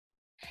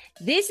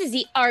This is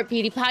the Art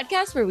Beauty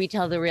Podcast where we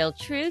tell the real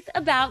truth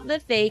about the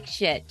fake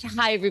shit.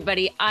 Hi,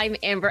 everybody. I'm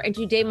Amber, and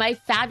today my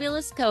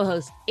fabulous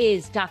co-host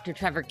is Dr.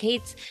 Trevor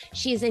Cates.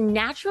 She is a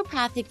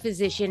naturopathic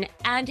physician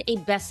and a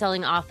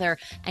best-selling author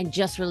and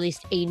just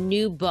released a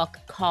new book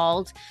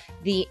called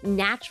The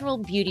Natural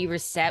Beauty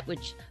Reset,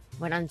 which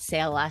went on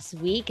sale last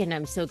week, and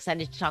I'm so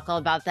excited to talk all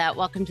about that.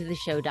 Welcome to the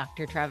show,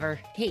 Dr. Trevor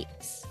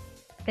Cates.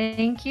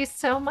 Thank you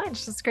so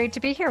much. It's great to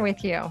be here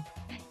with you.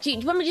 Do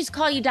you want me to just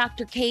call you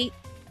Dr. Cates?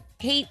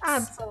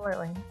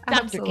 Absolutely.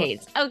 Dr. Absolutely.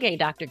 Cates. Okay,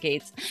 Dr.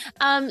 Cates.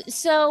 I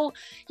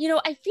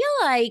feel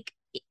like,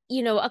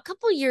 a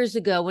couple years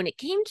ago when it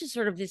came to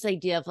sort of this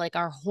idea of like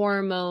our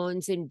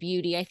hormones and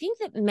beauty, I think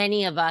that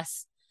many of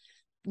us,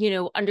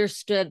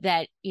 understood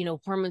that,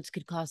 hormones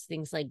could cause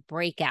things like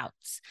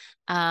breakouts,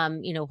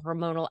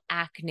 hormonal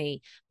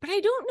acne. But I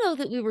don't know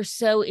that we were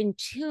so in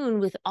tune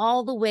with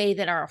all the way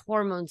that our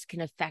hormones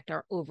can affect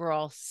our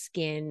overall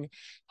skin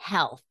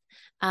health.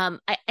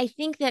 I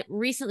think that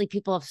recently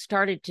people have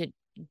started to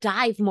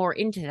dive more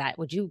into that.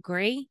 Would you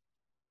agree?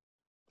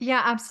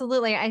 Yeah,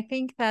 absolutely. I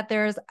think that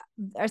there's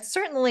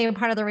certainly a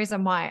part of the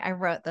reason why I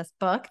wrote this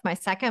book, my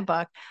second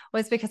book,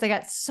 was because I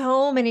got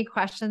so many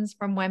questions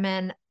from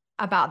women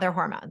about their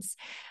hormones.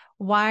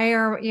 Why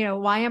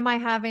am I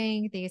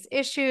having these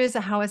issues?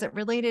 How is it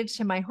related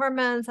to my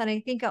hormones? And I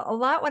think a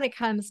lot when it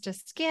comes to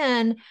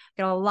skin, I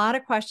get a lot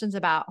of questions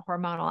about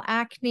hormonal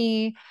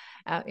acne,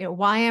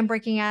 why I'm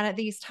breaking out at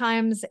these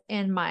times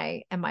in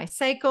my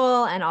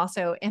cycle and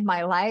also in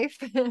my life.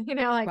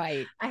 Like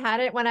Right. I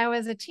had it when I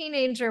was a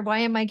teenager. Why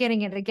am I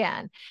getting it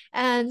again?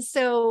 And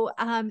so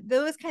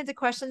those kinds of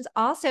questions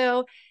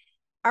also,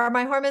 are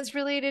my hormones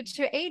related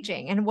to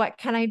aging and what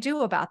can I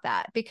do about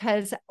that?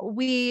 Because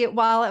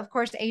while of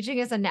course aging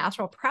is a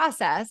natural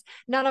process,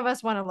 none of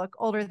us want to look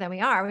older than we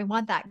are. We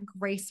want that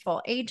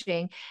graceful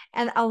aging.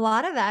 And a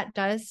lot of that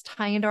does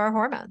tie into our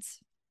hormones.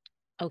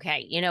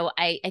 Okay.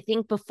 I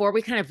think before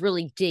we kind of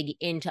really dig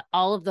into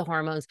all of the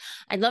hormones,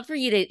 I'd love for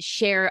you to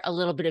share a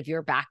little bit of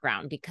your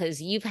background because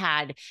you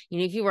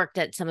worked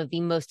at some of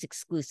the most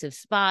exclusive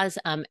spas.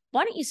 Why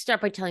don't you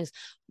start by telling us,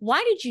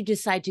 why did you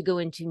decide to go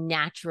into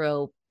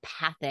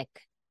naturopathic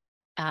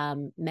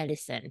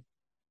medicine?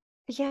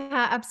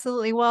 Yeah,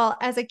 absolutely. Well,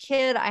 as a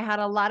kid, I had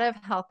a lot of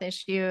health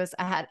issues.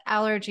 I had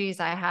allergies,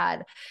 I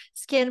had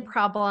skin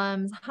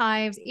problems,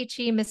 hives,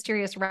 itchy,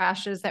 mysterious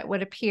rashes that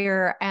would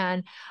appear.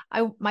 And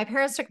my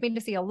parents took me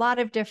to see a lot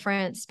of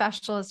different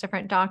specialists,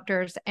 different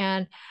doctors,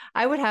 and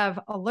I would have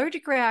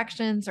allergic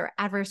reactions or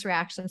adverse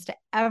reactions to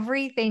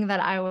everything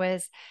that I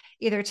was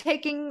either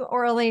taking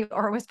orally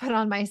or was put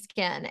on my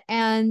skin.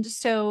 And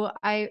so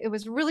it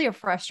was really a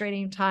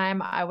frustrating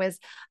time. I was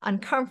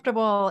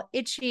uncomfortable,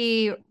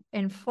 itchy,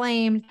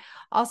 inflamed,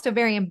 also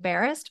very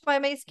embarrassed by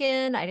my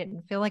skin. I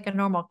didn't feel like a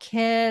normal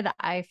kid.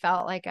 I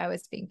felt like I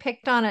was being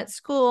picked on at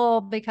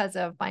school because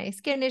of my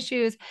skin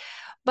issues.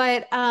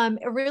 But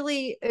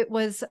it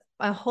was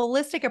a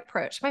holistic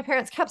approach. My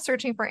parents kept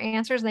searching for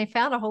answers and they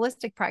found a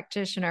holistic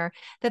practitioner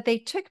that they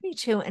took me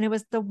to. And it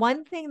was the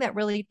one thing that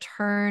really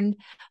turned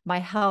my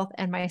health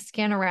and my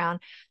skin around.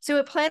 So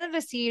it planted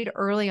a seed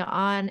early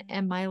on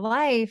in my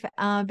life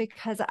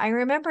because I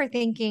remember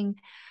thinking,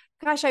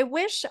 gosh, I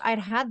wish I'd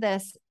had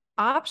this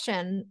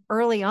option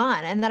early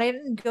on and that I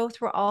didn't go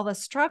through all the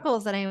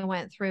struggles that I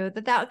went through,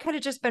 that could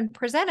have just been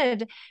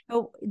presented,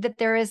 that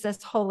there is this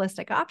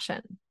holistic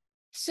option.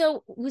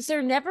 So was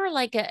there never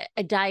like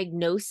a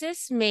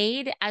diagnosis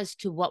made as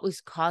to what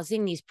was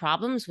causing these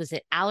problems? Was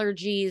it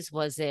allergies?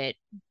 Was it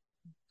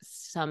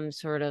some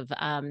sort of,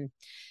 a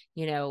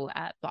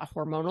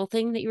hormonal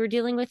thing that you were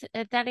dealing with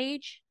at that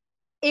age?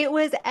 It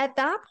was at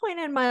that point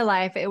in my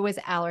life, it was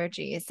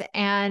allergies.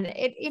 And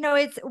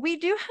we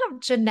do have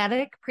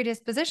genetic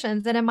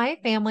predispositions. And in my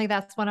family,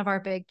 that's one of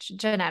our big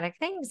genetic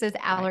things is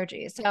Right.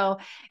 allergies. So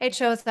it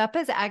shows up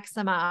as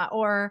eczema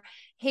or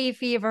hay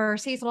fever,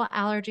 seasonal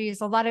allergies,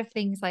 a lot of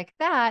things like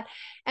that.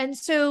 And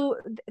so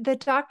the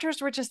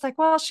doctors were just like,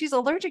 well, she's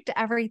allergic to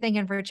everything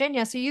in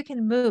Virginia, so you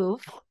can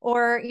move.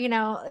 Or,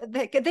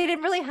 they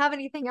didn't really have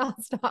anything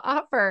else to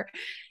offer.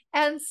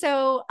 And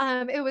so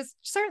it was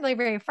certainly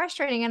very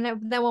frustrating. And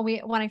then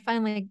when I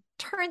finally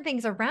turned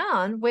things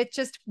around with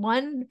just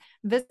one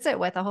visit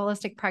with a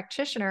holistic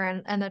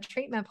practitioner and the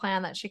treatment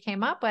plan that she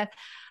came up with,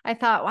 I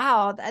thought,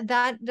 wow,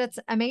 that's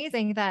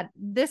amazing that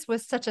this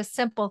was such a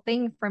simple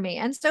thing for me.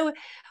 And so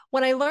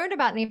when I learned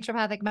about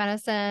naturopathic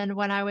medicine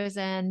when I was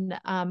in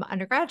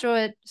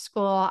undergraduate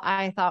school,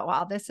 I thought,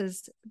 wow, this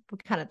is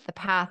kind of the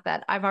path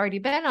that I've already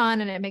been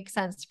on, and it makes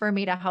sense for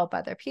me to help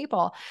other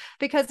people.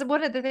 Because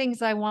one of the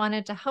things I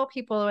wanted to help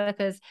people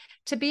with is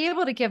to be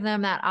able to give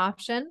them that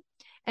option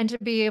and to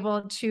be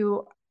able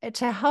to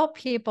help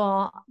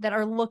people that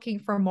are looking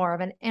for more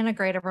of an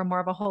integrative or more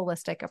of a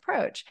holistic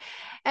approach.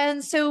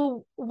 And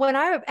so but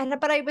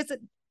I was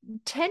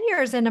 10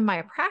 years into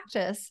my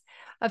practice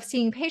of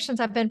seeing patients,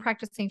 I've been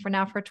practicing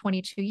for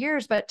 22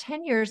 years, but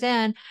 10 years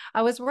in,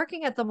 I was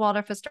working at the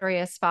Waldorf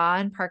Astoria Spa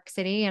in Park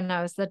City, and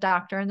I was the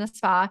doctor in the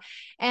spa.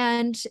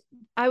 And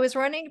I was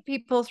running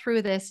people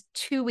through this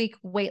 2 week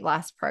weight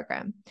loss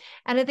program.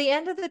 And at the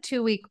end of the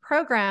 2 week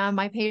program,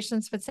 my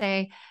patients would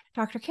say,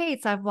 Dr.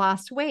 Cates, I've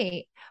lost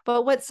weight.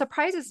 But what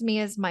surprises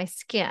me is my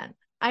skin.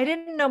 I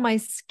didn't know my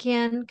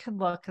skin could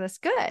look this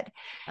good.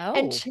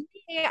 And Oh, to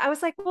me, I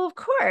was like, well, of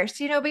course,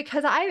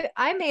 because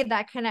I made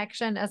that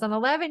connection as an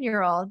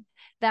 11-year-old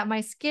that my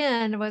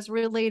skin was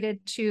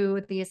related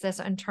to this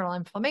internal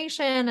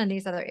inflammation and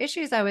these other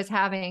issues I was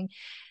having.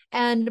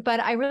 But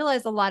I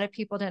realized a lot of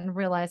people didn't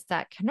realize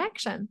that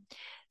connection.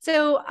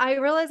 So I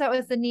realized that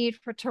was the need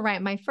to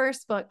write my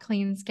first book,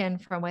 Clean Skin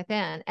from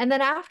Within. And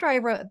then after I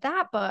wrote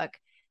that book,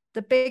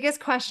 the biggest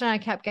question I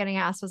kept getting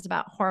asked was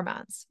about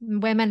hormones.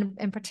 Women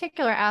in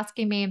particular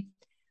asking me,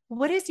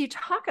 what is you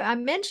talk about? I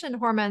mentioned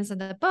hormones in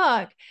the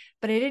book,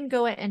 but I didn't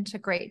go into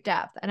great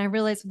depth. And I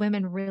realized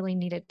women really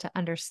needed to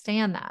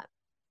understand that.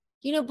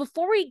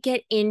 before we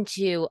get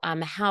into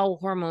how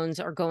hormones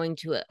are going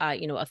to,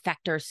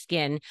 affect our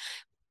skin,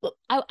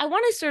 I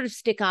want to sort of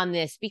stick on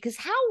this because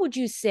how would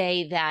you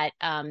say that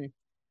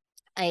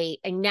a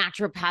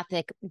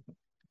naturopathic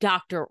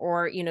doctor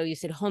or you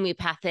said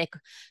homeopathic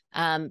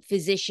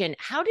physician,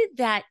 how did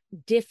that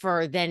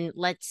differ than,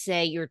 let's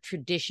say, your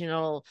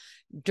traditional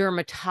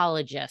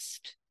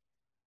dermatologist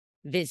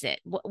visit?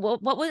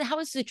 What was, how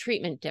was the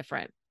treatment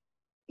different?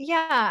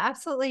 Yeah,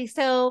 absolutely.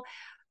 So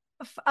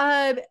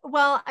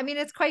well, I mean,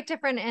 it's quite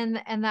different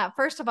in that,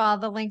 first of all,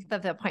 the length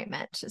of the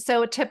appointment.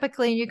 So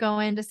typically you go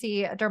in to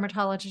see a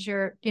dermatologist,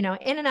 you're, in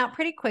and out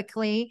pretty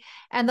quickly,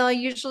 and they'll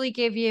usually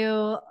give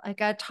you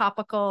like a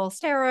topical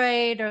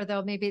steroid, or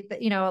they'll maybe,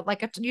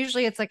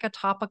 usually it's like a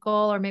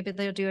topical, or maybe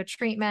they'll do a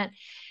treatment.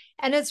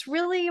 And it's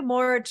really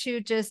more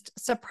to just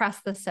suppress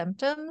the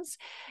symptoms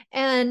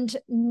and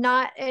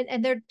not,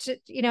 and they're,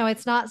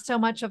 it's not so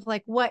much of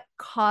like what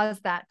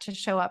caused that to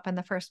show up in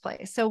the first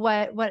place. So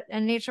what a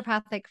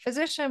naturopathic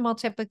physician will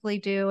typically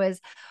do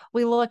is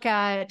we look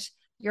at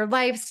your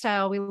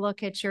lifestyle, we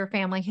look at your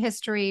family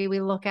history,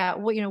 we look at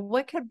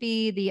what could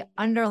be the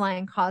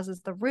underlying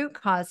causes, the root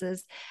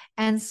causes,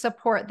 and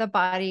support the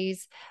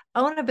body's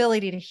own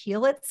ability to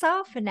heal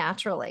itself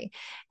naturally.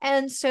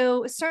 And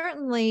so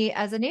certainly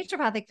as a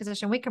naturopathic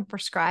physician, we can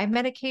prescribe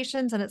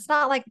medications, and it's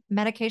not like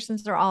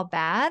medications are all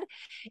bad.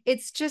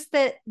 It's just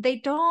that they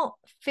don't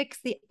fix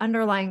the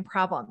underlying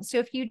problem. So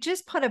if you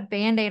just put a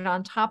band-aid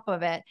on top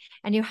of it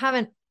and you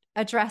haven't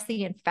address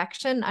the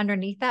infection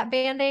underneath that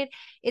band-aid,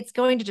 it's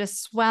going to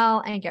just swell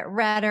and get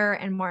redder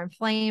and more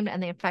inflamed,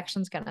 and the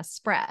infection's going to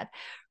spread.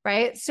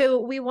 Right.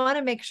 So we want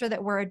to make sure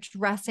that we're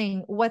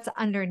addressing what's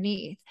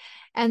underneath.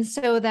 And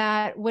so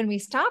that when we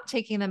stop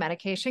taking the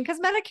medication, because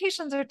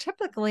medications are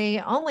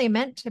typically only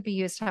meant to be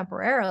used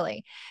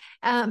temporarily,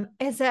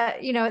 is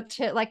that,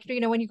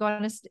 when you go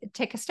on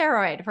take a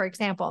steroid, for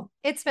example,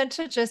 it's meant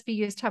to just be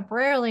used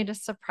temporarily to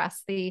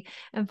suppress the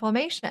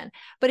inflammation.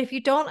 But if you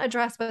don't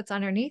address what's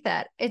underneath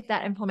that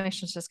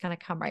inflammation is just going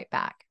to come right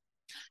back.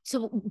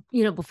 So,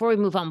 before we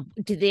move on,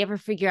 did they ever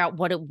figure out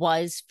what it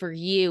was for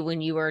you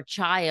when you were a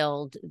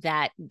child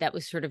that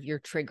was sort of your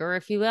trigger,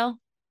 if you will?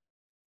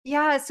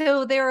 Yeah,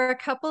 so there were a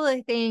couple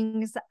of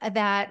things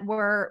that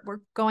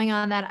were going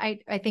on that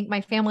I think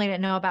my family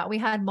didn't know about. We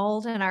had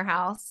mold in our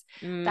house.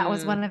 That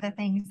was Mm, one of the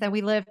things that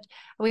we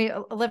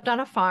lived on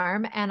a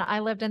farm, and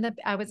I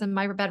was in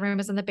my bedroom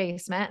was in the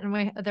basement,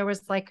 and there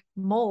was like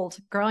mold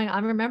growing. I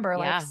remember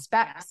like yeah.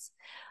 specks.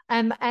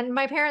 And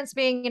my parents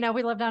being,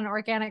 we lived on an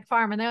organic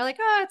farm, and they're like,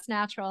 oh, it's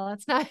natural.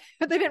 It's not,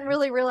 but they didn't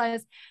really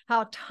realize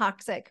how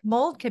toxic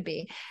mold could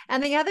be.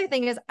 And the other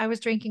thing is I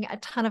was drinking a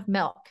ton of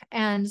milk.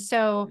 And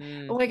so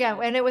Mm. we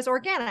got, and it was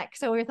organic.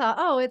 So we thought,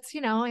 oh, it's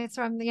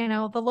from,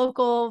 the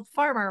local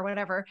farmer or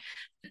whatever.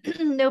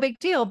 No big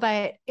deal.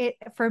 But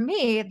for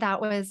me, that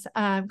was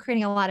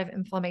creating a lot of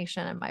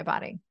inflammation in my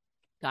body.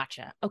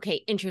 Gotcha.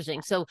 Okay,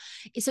 interesting. So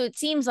it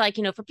seems like,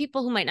 for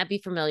people who might not be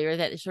familiar,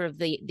 that sort of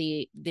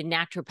the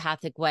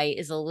naturopathic way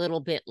is a little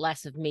bit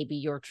less of maybe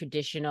your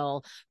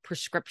traditional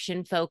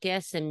prescription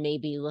focus, and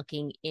maybe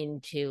looking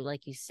into,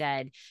 like you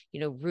said,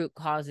 root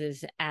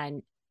causes.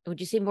 And would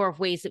you say more of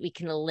ways that we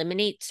can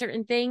eliminate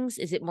certain things?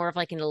 Is it more of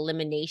like an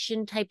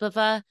elimination type of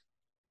a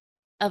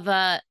of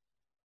a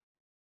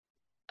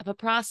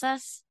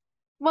process?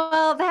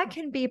 Well, that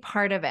can be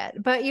part of it,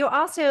 but you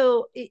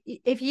also,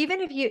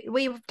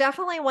 we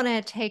definitely want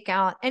to take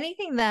out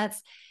anything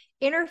that's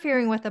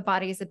interfering with the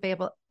body's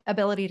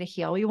ability to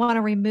heal. We want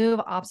to remove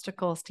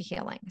obstacles to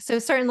healing. So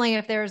certainly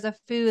if there's a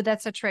food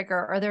that's a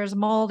trigger, or there's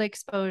mold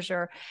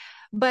exposure,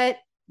 but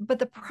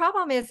the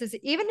problem is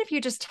even if you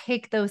just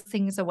take those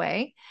things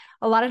away,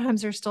 a lot of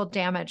times there's still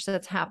damage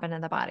that's happened in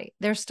the body.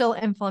 There's still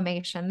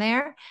inflammation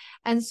there.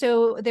 And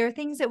so there are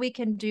things that we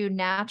can do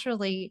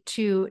naturally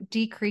to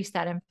decrease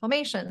that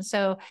inflammation.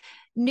 So,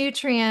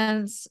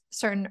 nutrients,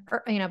 certain,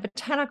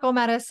 botanical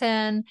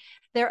medicine.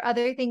 There are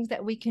other things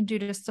that we can do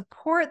to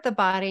support the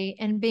body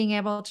in being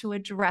able to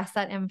address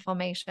that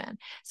inflammation.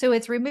 So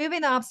it's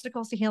removing the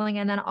obstacles to healing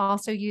and then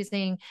also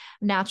using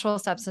natural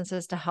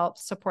substances to help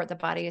support the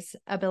body's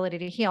ability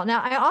to heal.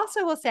 Now, I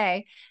also will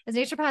say, as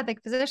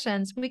naturopathic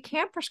physicians, we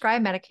can't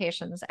prescribe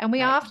medications, and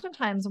we Right.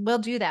 oftentimes will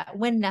do that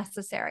when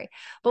necessary.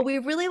 But we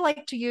really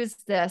like to use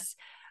this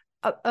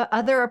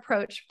other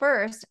approach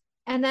first.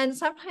 And then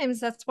sometimes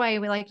that's why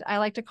I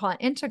like to call it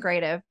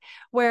integrative,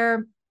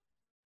 where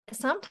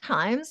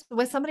sometimes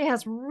when somebody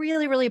has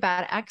really, really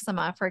bad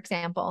eczema, for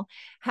example,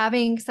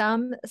 having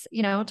some,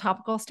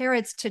 topical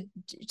steroids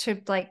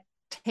to like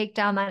take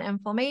down that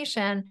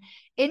inflammation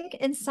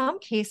in some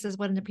cases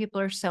when the people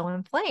are so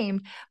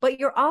inflamed, but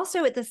you're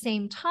also at the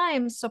same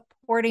time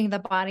supporting the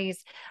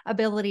body's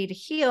ability to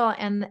heal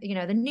and,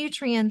 the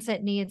nutrients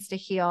it needs to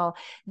heal,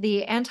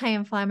 the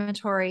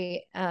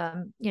anti-inflammatory,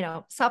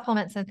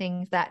 supplements and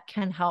things that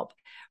can help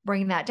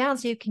bring that down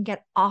so you can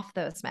get off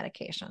those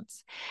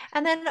medications.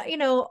 And then,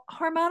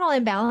 hormonal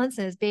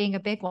imbalances being a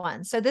big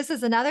one. So this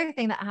is another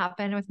thing that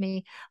happened with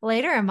me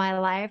later in my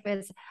life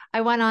is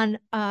I went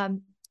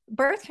on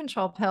birth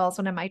control pills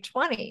when in my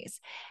 20s.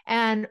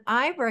 And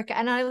I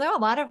know a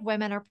lot of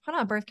women are put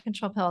on birth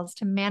control pills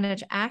to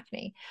manage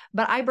acne,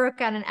 but I broke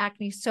out in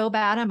acne so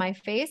bad on my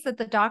face that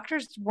the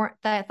doctors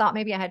that thought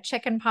maybe I had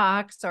chicken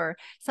pox or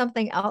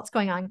something else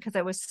going on because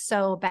it was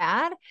so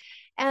bad.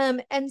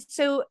 And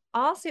so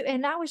also,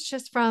 and that was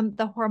just from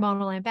the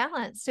hormonal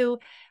imbalance. So,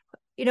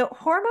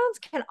 hormones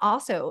can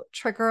also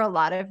trigger a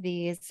lot of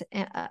these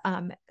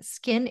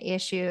skin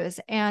issues,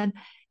 and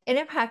it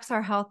impacts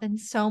our health in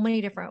so many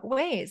different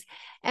ways.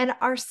 And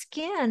our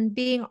skin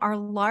being our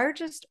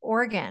largest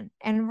organ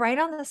and right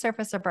on the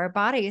surface of our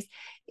bodies,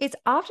 it's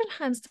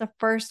oftentimes the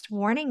first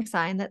warning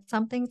sign that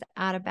something's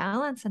out of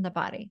balance in the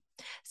body.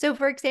 So,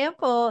 for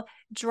example,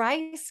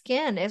 dry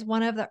skin is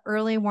one of the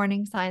early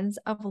warning signs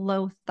of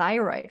low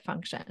thyroid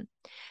function.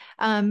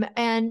 And,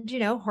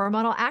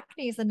 hormonal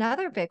acne is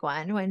another big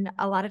one when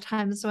a lot of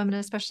times women,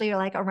 especially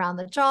like around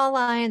the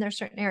jawline, there's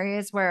certain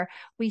areas where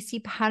we see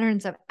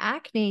patterns of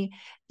acne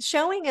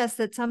showing us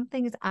that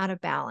something's out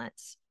of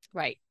balance.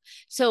 Right.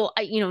 So,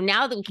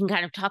 now that we can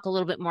kind of talk a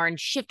little bit more and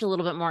shift a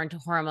little bit more into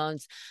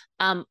hormones,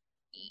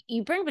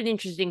 you bring up an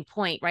interesting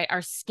point, right?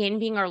 Our skin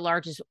being our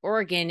largest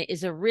organ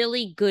is a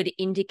really good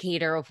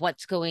indicator of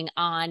what's going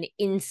on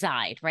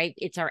inside, right?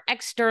 It's our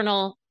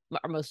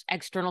most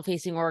external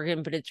facing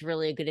organ, but it's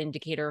really a good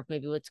indicator of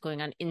maybe what's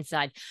going on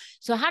inside.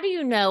 So how do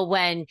you know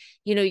when,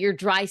 your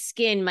dry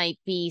skin might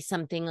be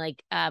something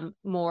like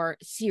more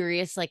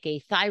serious, like a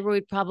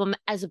thyroid problem,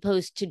 as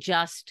opposed to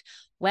just,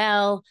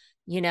 well,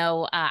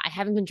 I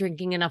haven't been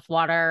drinking enough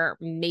water.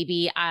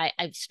 Maybe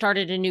I've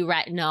started a new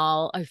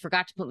retinol. I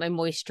forgot to put my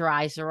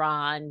moisturizer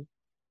on,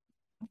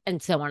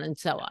 and so on and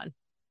so on.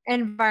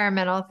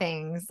 Environmental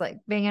things like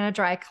being in a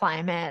dry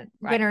climate,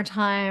 Right.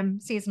 wintertime,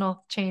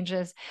 seasonal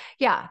changes.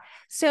 Yeah.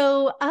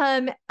 So,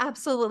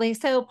 absolutely.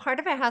 So part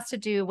of it has to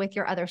do with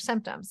your other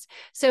symptoms.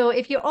 So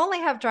if you only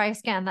have dry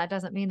skin, that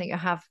doesn't mean that you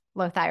have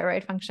low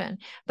thyroid function.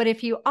 But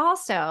if you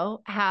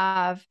also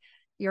have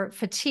you're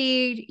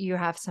fatigued, you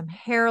have some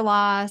hair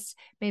loss,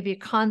 maybe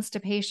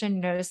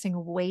constipation,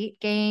 noticing weight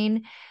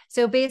gain.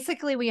 So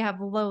basically, we have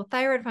low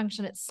thyroid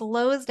function. It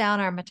slows down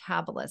our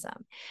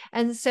metabolism.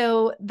 And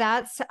so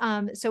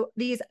so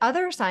these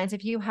other signs,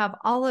 if you have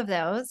all of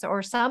those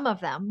or some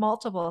of them,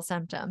 multiple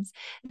symptoms,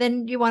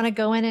 then you want to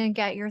go in and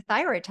get your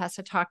thyroid test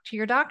to talk to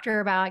your doctor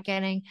about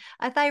getting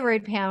a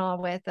thyroid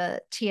panel with a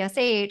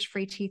TSH,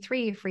 free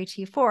T3, free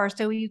T4,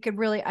 so you could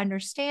really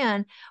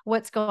understand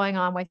what's going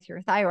on with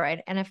your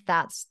thyroid and if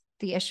that's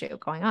the issue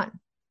going on.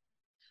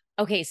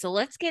 Okay, so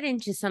let's get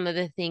into some of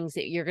the things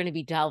that you're going to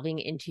be delving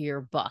into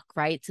your book,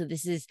 right? So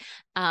this is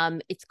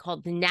it's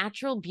called The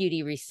Natural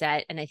Beauty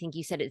Reset, and I think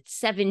you said it's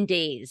 7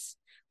 days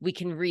we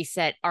can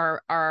reset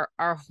our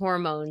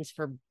hormones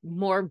for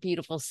more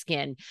beautiful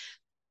skin.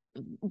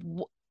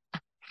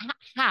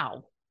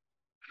 How?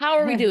 How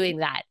are we doing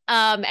that?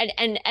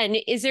 And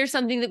is there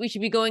something that we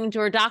should be going to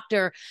our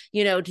doctor,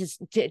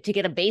 to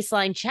get a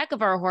baseline check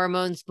of our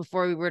hormones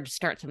before we were to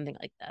start something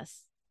like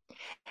this?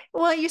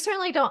 Well, you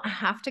certainly don't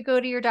have to go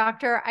to your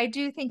doctor. I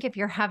do think if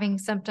you're having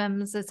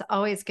symptoms, it's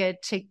always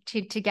good to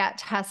get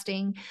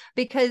testing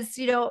because,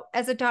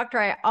 as a doctor,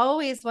 I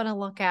always want to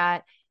look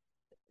at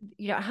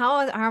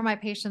how are my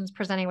patients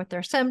presenting with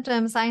their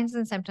symptoms, signs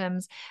and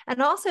symptoms, and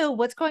also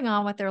what's going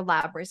on with their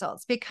lab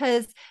results.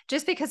 Because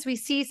just because we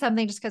see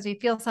something, just because we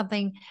feel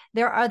something,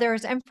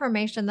 there's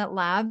information that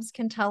labs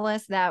can tell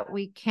us that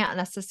we can't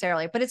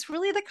necessarily, but it's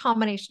really the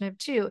combination of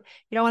two. You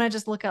don't want to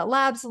just look at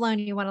labs alone.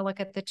 You want to look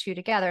at the two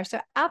together.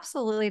 So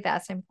absolutely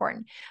that's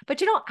important,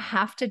 but you don't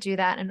have to do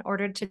that in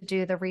order to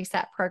do the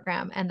reset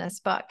program in this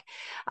book.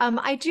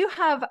 I do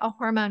have a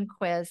hormone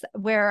quiz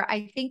where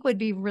I think would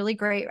be really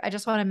great. I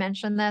just want to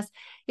mention this.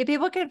 If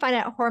people can find it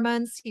at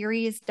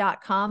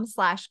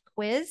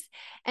hormoneseries.com/quiz.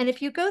 And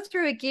if you go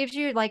through, it gives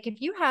you like, if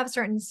you have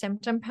certain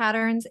symptom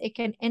patterns, it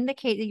can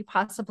indicate that you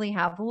possibly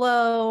have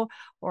low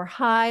or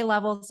high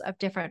levels of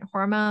different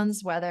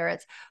hormones, whether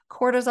it's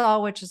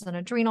cortisol, which is an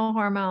adrenal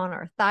hormone,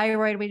 or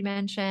thyroid, we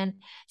mentioned,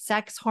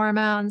 sex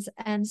hormones.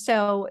 And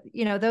so,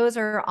 those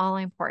are all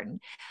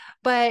important.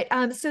 But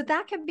so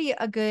that can be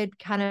a good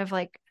kind of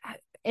like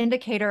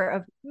indicator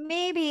of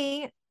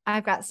maybe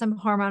I've got some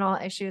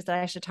hormonal issues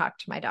that I should talk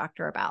to my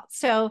doctor about.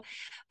 So,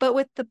 but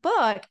with the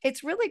book,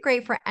 it's really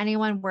great for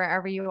anyone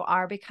wherever you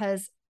are,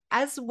 because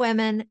as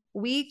women,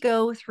 we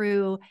go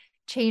through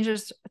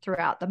changes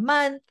throughout the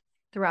month,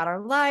 throughout our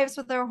lives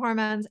with our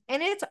hormones,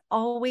 and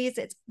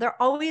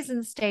they're always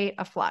in state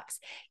of flux.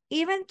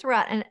 Even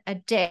throughout a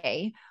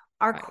day,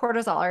 our Right.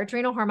 cortisol, our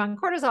adrenal hormone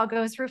cortisol,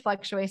 goes through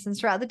fluctuations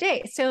throughout the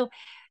day. So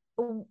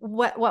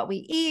what we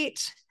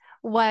eat,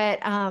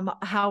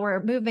 how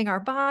we're moving our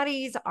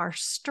bodies, our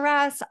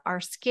stress,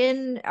 our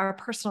skin, our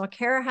personal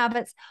care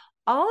habits,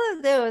 all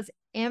of those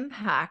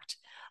impact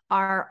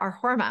our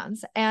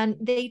hormones, and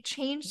they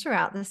change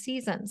throughout the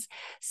seasons.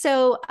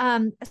 So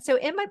so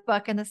in my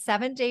book, in the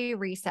 7-day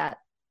reset,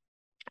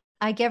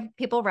 I give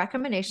people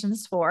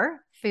recommendations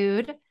for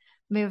food,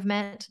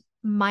 movement,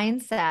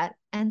 mindset,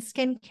 and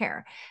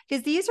skincare,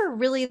 because these are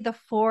really the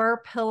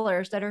 4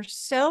 pillars that are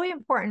so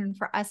important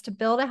for us to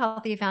build a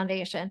healthy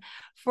foundation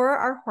for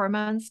our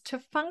hormones to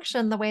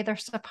function the way they're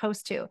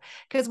supposed to.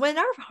 Because when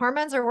our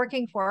hormones are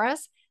working for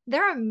us,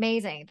 they're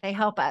amazing. They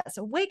help us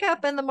wake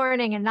up in the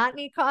morning and not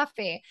need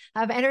coffee,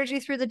 have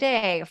energy through the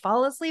day,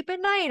 fall asleep at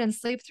night and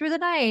sleep through the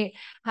night,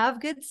 have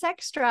good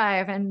sex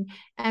drive, and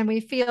we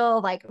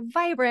feel like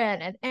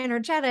vibrant and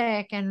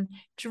energetic and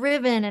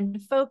driven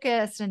and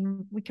focused,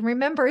 and we can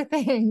remember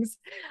things,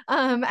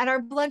 and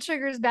our blood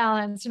sugar is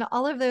balanced, and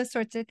all of those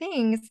sorts of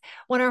things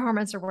when our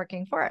hormones are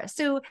working for us.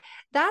 So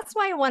that's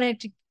why I wanted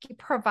to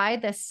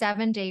provide this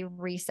 7-day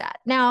reset.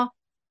 Now,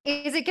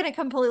 is it going to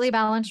completely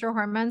balance your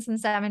hormones in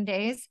 7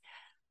 days?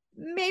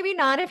 Maybe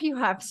not if you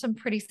have some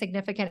pretty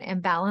significant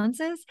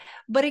imbalances,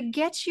 but it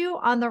gets you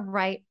on the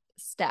right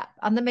step,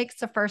 makes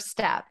the first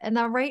step and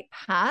the right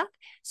path.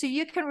 So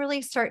you can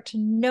really start to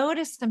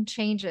notice some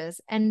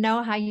changes and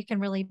know how you can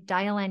really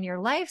dial in your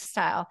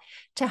lifestyle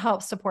to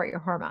help support your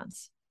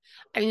hormones.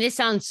 I mean, this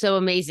sounds so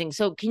amazing.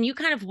 So, can you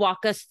kind of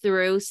walk us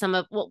through some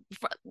of, well,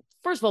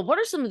 first of all, what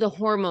are some of the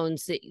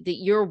hormones that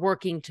you're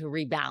working to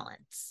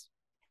rebalance?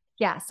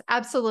 Yes,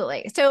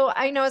 absolutely. So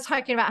I know it's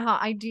talking about how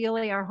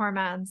ideally our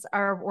hormones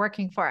are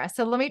working for us.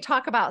 So let me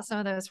talk about some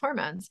of those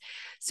hormones.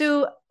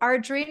 So our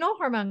adrenal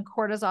hormone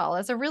cortisol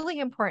is a really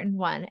important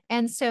one.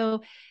 And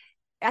so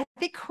I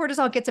think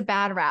cortisol gets a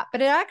bad rap, but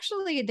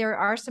there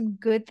are some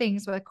good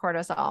things with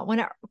cortisol.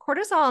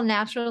 Cortisol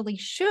naturally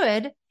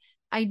should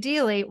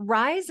ideally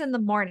rise in the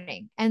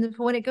morning. And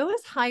when it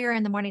goes higher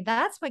in the morning,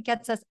 that's what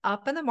gets us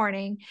up in the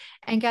morning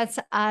and gets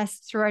us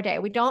through our day.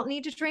 We don't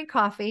need to drink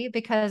coffee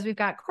because we've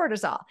got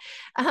cortisol.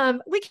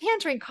 We can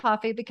drink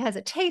coffee because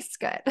it tastes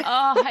good. Oh,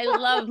 I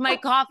love my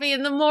coffee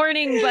in the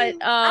morning, but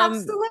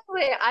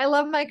Absolutely. I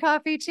love my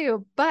coffee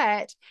too.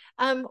 But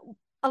a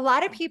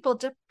lot of people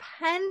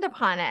depend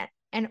upon it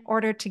in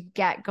order to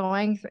get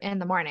going in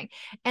the morning.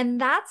 And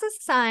that's a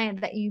sign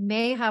that you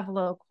may have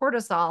low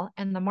cortisol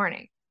in the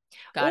morning,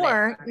 got it.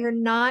 or you're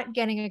not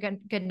getting a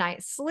good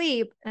night's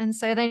sleep. And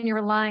so then you're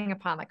relying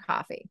upon the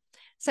coffee.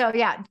 So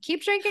yeah,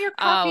 keep drinking your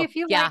coffee Oh, if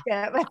you yeah. like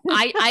it.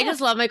 I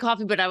just love my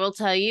coffee, but I will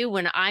tell you,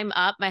 when I'm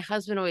up, my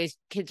husband always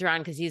kids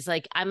around because he's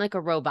like, I'm like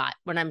a robot.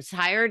 When I'm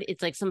tired,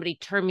 it's like somebody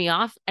turned me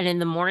off. And in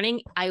the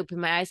morning, I open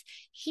my eyes.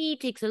 He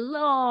takes a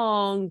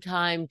long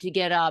time to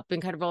get up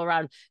and kind of roll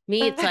around.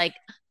 Me, it's like,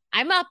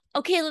 I'm up.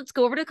 Okay, let's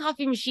go over to the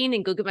coffee machine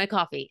and go get my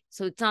coffee.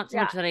 So it's not so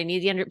Yeah. much that I need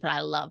the energy, but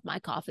I love my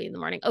coffee in the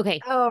morning. Okay,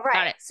 Oh, got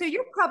right. it. So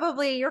your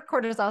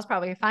cortisol is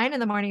probably fine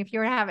in the morning. If you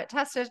were to have it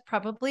tested, it's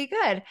probably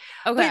good.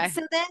 But Okay.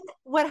 so then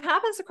what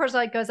happens to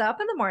cortisol? It goes up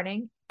in the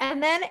morning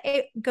and then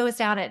it goes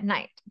down at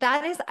night.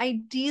 That is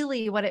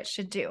ideally what it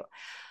should do.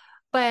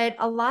 But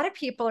a lot of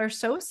people are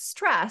so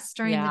stressed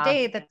during the Yeah,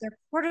 day that their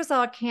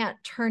cortisol can't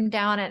turn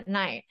down at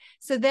night.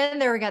 So then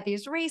they've got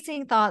these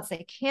racing thoughts.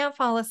 They can't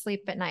fall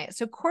asleep at night.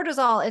 So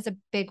cortisol is a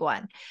big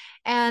one.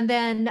 And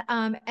then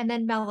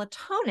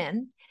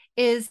melatonin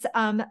is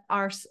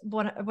our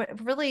one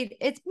really,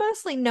 it's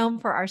mostly known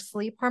for our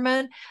sleep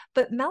hormone,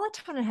 but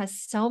melatonin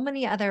has so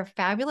many other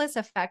fabulous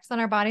effects on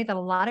our body that a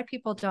lot of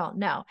people don't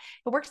know.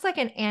 It works like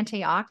an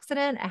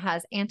antioxidant. It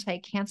has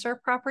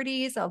anti-cancer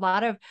properties, a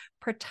lot of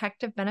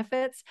protective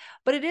benefits,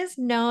 but it is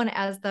known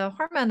as the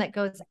hormone that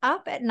goes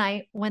up at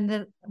night when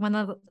the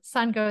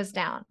sun goes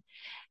down.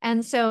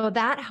 And so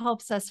that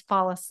helps us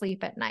fall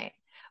asleep at night.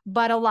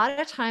 But a lot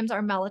of times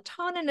our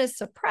melatonin is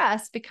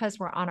suppressed because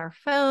we're on our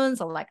phones,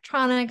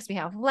 electronics, we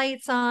have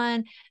lights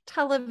on,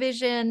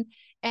 television.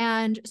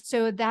 And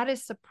so that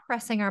is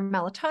suppressing our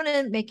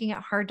melatonin, making it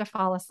hard to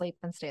fall asleep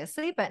and stay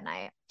asleep at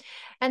night.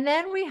 And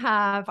then we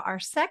have our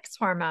sex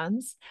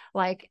hormones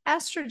like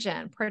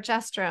estrogen,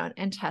 progesterone,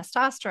 and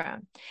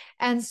testosterone.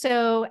 And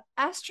so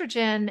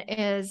estrogen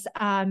is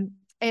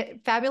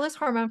fabulous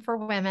hormone for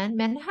women.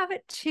 Men have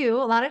it too.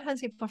 A lot of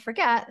times people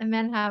forget, and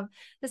men have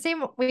the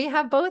same. We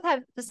have both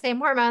have the same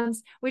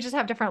hormones. We just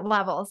have different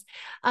levels.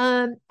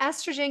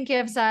 Estrogen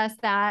gives us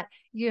that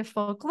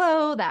youthful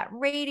glow, that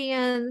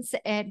radiance.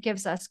 It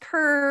gives us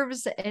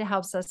curves. It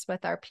helps us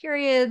with our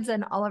periods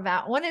and all of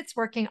that when it's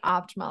working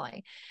optimally.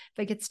 If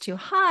it gets too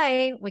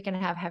high, we can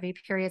have heavy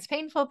periods,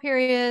 painful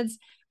periods.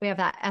 We have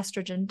that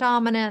estrogen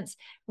dominance.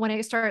 When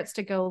it starts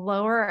to go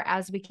lower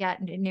as we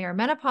get near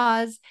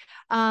menopause,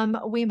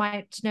 we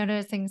might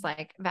notice things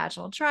like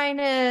vaginal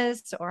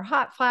dryness or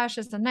hot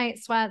flashes and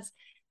night sweats.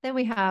 Then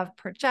we have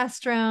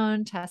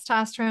progesterone,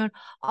 testosterone.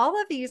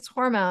 All of these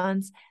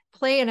hormones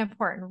play an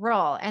important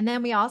role. And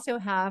then we also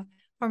have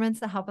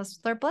hormones that help us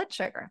with our blood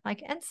sugar,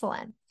 like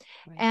insulin,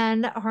 Right.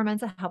 and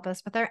hormones that help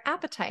us with our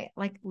appetite,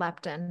 like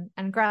leptin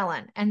and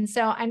ghrelin. And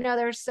so I know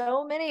there's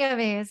so many of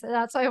these.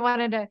 That's why I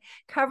wanted to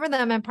cover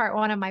them in part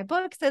one of my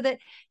book so that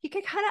you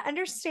could kind of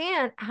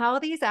understand how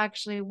these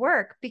actually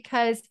work,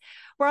 because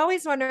we're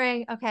always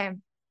wondering, okay,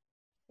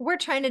 we're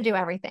trying to do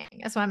everything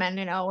as women,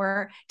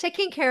 we're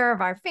taking care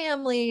of our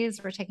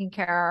families, we're taking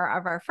care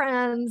of our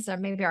friends, or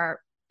maybe our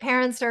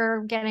parents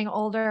are getting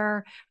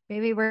older,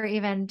 maybe we're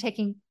even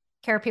taking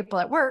care of people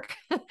at work.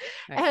 Right.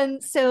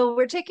 And so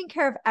we're taking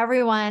care of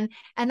everyone.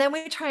 And then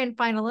we try and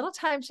find a little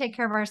time to take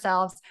care of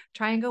ourselves,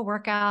 try and go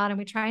work out, and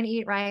we try and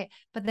eat right.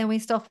 But then we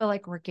still feel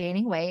like we're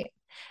gaining weight.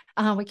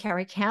 We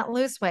can't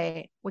lose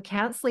weight. We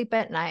can't sleep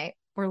at night.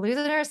 We're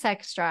losing our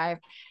sex drive.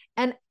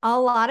 And a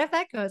lot of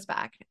that goes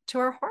back to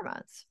our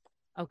hormones.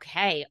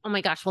 Okay. Oh my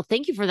gosh. Well,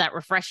 thank you for that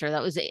refresher.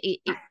 That was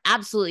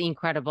absolutely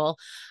incredible.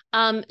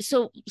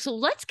 So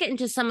let's get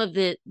into some of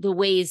the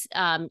ways.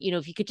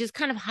 If you could just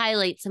kind of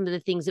highlight some of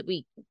the things that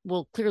we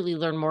will clearly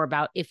learn more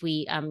about if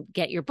we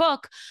get your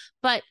book,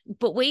 but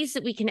ways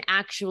that we can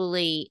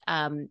actually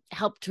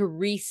help to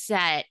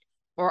reset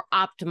or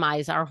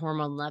optimize our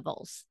hormone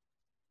levels.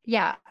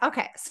 Yeah.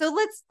 Okay. So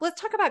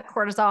let's talk about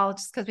cortisol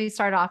just because we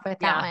started off with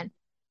that Yeah. one.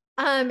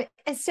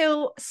 And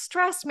so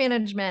stress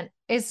management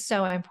is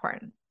so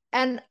important.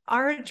 And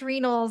our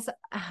adrenals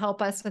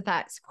help us with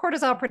that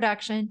cortisol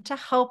production to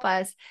help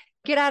us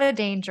get out of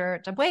danger,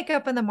 to wake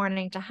up in the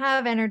morning, to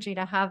have energy,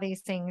 to have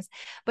these things.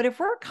 But if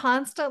we're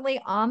constantly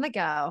on the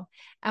go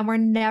and we're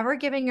never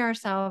giving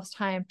ourselves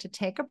time to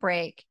take a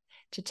break,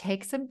 to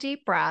take some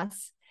deep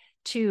breaths,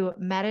 to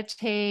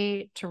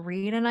meditate, to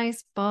read a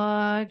nice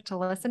book, to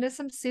listen to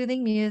some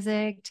soothing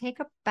music, take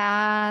a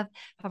bath,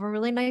 have a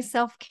really nice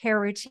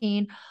self-care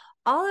routine,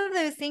 all of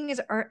those things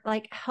are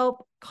like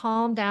help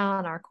calm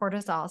down our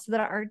cortisol so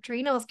that our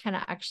adrenals can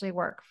actually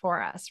work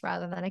for us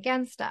rather than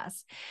against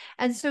us.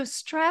 And so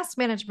stress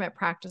management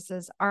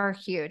practices are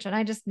huge. And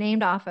I just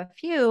named off a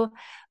few,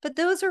 but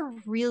those are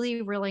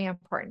really, really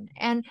important.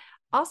 And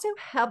also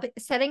help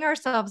setting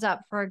ourselves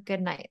up for a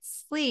good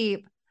night's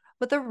sleep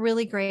with a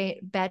really great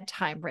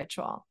bedtime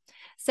ritual.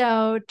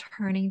 So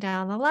turning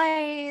down the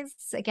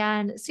lights,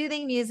 again,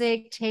 soothing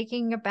music,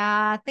 taking a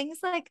bath, things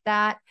like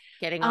that.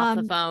 Getting off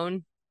the Um,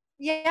 phone.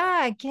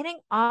 yeah, getting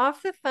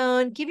off the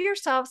phone, give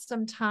yourself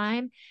some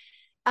time.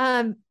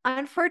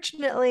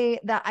 Unfortunately,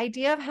 the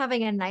idea of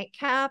having a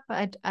nightcap,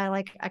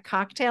 like a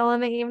cocktail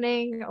in the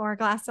evening or a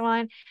glass of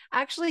wine,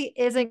 actually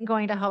isn't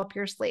going to help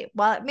your sleep.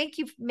 While it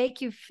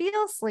make you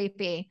feel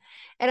sleepy,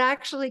 it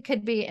actually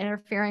could be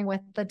interfering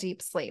with the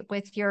deep sleep,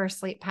 with your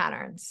sleep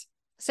patterns.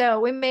 So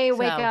we may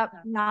wake So, up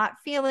not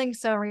feeling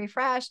so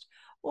refreshed,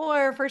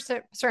 or for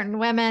certain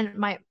women,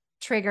 might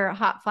trigger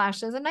hot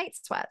flashes and night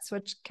sweats,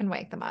 which can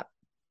wake them up.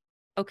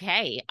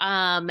 okay.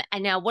 And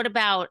now what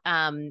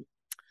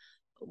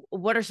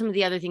are some of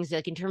the other things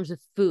like in terms of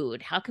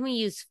food? How can we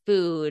use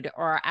food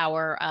or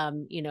our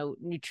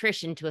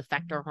nutrition to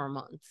affect our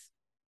hormones?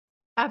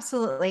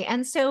 Absolutely.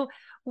 And so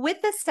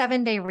with the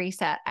 7-day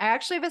reset, I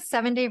actually have a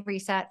 7-day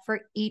reset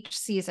for each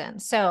season.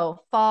 So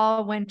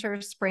fall, winter,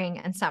 spring,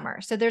 and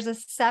summer. So there's a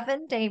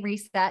 7-day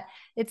reset.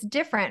 It's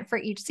different for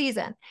each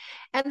season.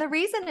 And the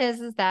reason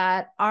is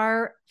that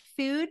our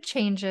food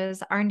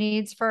changes, our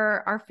needs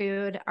for our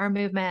food, our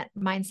movement,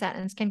 mindset,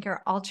 and skincare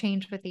all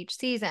change with each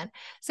season.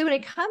 So when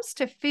it comes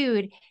to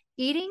food,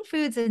 eating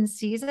foods in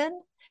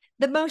season,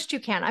 the most you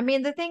can. I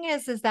mean, the thing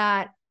is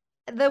that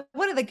the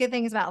one of the good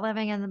things about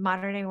living in the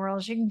modern day world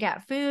is you can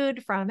get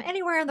food from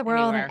anywhere in the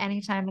world at Anywhere.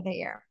 any time of the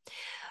year.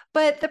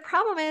 But the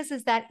problem is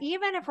that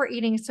even if we're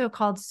eating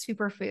so-called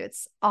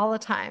superfoods all the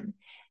time,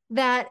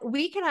 that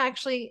we can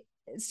actually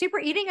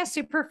eating a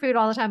superfood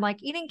all the time,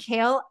 like eating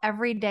kale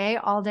every day,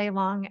 all day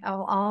long,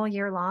 all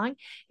year long,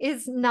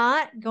 is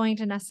not going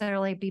to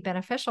necessarily be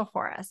beneficial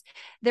for us.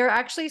 There are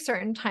actually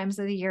certain times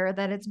of the year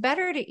that it's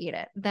better to eat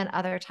it than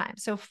other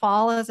times. So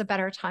fall is a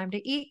better time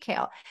to eat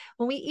kale.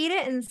 When we eat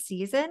it in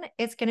season,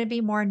 it's going to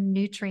be more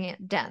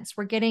nutrient dense.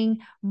 We're getting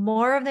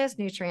more of those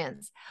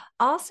nutrients.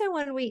 Also,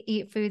 when we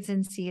eat foods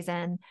in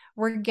season,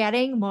 we're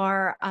getting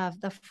more of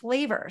the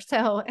flavor.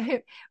 So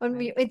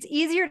Right. it's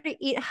easier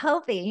to eat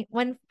healthy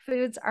when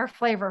foods are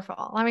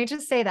flavorful. Let me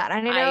just say that.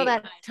 And I know I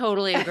that.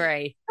 totally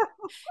agree.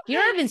 You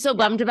know what I've been so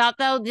Yeah. bummed about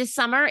though this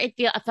summer? I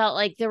felt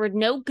like there were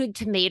no good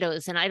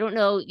tomatoes, and I don't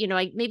know.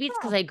 Maybe it's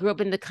because Oh, I grew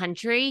up in the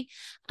country,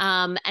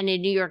 and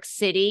in New York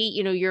City.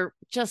 You're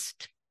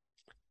just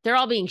they're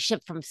all being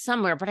shipped from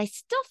somewhere, but I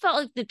still felt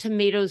like the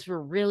tomatoes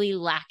were really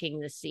lacking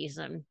this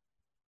season.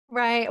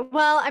 right.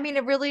 Well, I mean,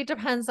 it really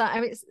depends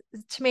on,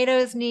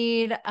 tomatoes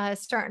need a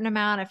certain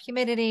amount of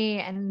humidity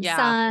and Yeah,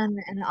 sun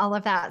and all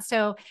of that.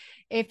 So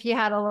if you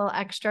had a little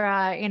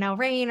extra,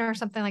 rain or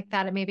something like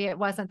that, and maybe it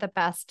wasn't the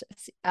best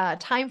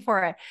time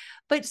for it.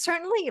 But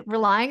certainly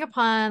relying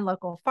upon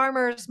local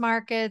farmers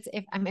markets,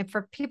 if I mean,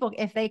 for people,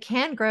 if they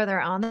can grow their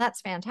own,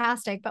 that's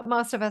fantastic. But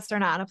most of us are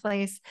not in a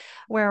place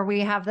where we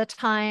have the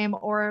time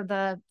or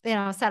the,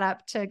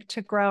 setup to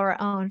grow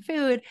our own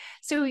food.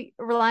 So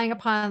relying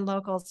upon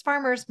locals,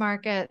 farmers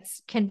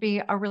markets can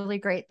be a really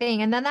great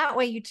thing. And then that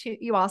way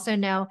you also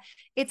know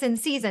it's in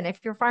season. If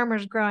your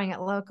farmer's growing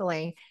it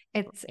locally,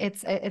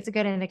 it's a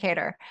good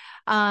indicator.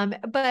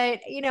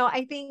 But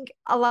I think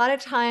a lot of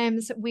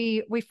times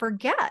we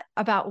forget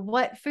about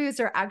what foods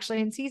are actually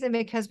in season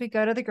because we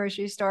go to the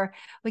grocery store,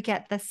 we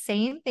get the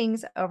same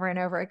things over and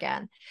over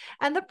again.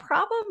 And the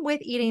problem with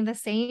eating the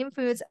same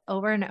foods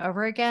over and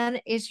over again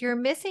is you're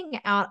missing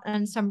out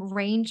on some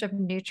range of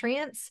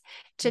nutrients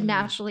to mm,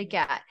 naturally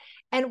get.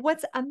 And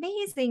what's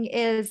amazing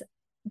is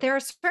there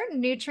are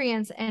certain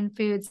nutrients and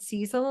foods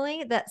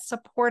seasonally that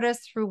support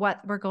us through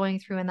what we're going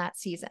through in that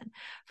season.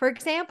 For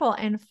example,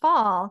 in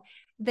fall,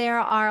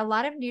 there are a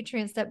lot of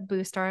nutrients that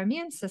boost our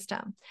immune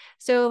system.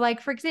 So,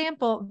 like, for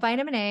example,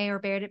 vitamin A or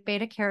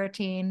beta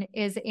carotene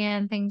is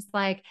in things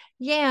like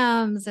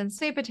yams and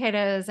sweet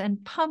potatoes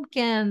and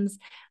pumpkins,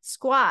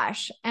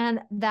 squash, and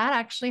that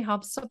actually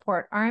helps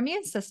support our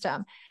immune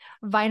system.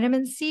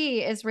 Vitamin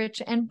C is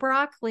rich in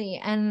broccoli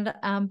and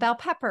bell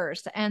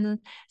peppers. And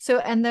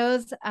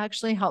those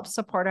actually help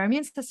support our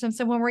immune system.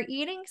 So when we're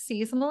eating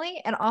seasonally,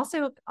 and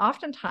also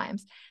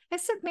oftentimes,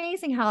 it's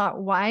amazing how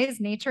wise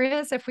nature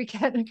is if we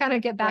can kind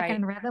of get back right.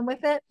 in rhythm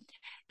with it,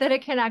 that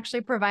it can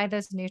actually provide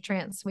those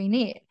nutrients we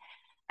need.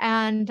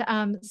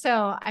 And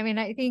so, I mean,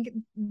 I think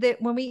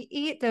that when we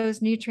eat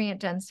those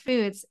nutrient dense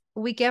foods,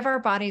 we give our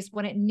bodies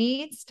what it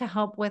needs to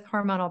help with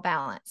hormonal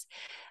balance.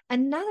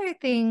 Another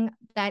thing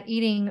that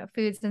eating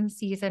foods in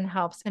season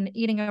helps, and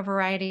eating a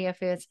variety of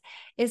foods,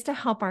 is to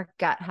help our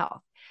gut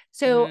health.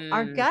 So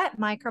our Mm, gut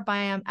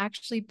microbiome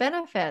actually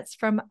benefits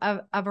from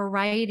a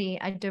variety,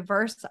 a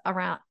diverse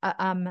around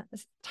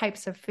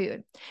types of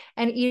food,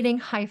 and eating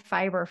high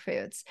fiber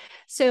foods.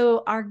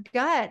 So our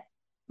gut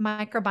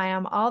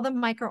microbiome, all the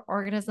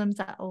microorganisms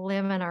that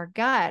live in our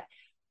gut,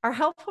 are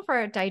helpful for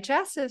our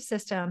digestive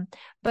system,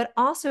 but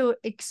also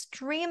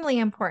extremely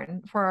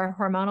important for our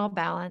hormonal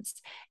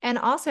balance and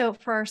also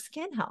for our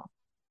skin health.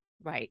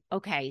 right.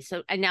 Okay.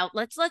 So and now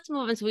let's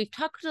move on. So we've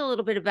talked a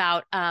little bit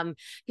about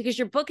because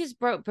your book is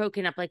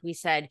broken up, like we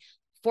said,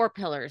 four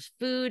pillars: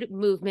 food,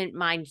 movement,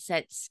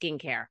 mindset,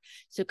 skincare.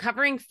 So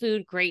covering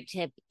food, great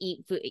tip,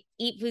 eat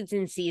foods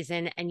in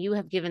season, and you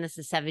have given us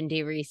a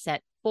 7-day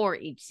reset for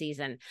each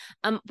season.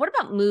 What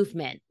about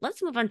movement?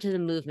 Let's move on to the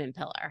movement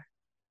pillar.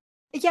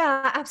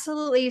 Yeah,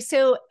 absolutely.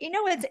 So,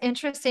 what's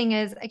interesting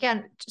is,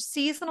 again,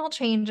 seasonal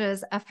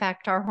changes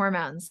affect our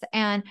hormones.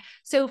 And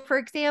so, for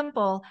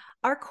example,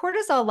 our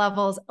cortisol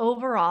levels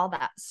overall,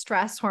 that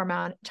stress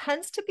hormone,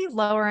 tends to be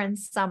lower in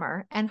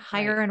summer and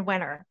Right. higher in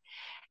winter.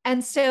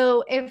 And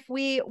so if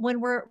we when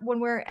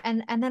we're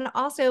and then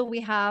also we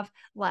have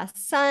less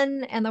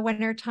sun in the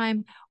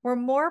wintertime, we're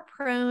more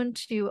prone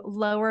to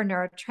lower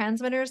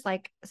neurotransmitters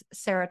like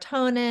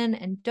serotonin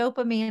and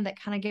dopamine that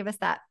kind of give us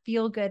that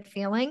feel good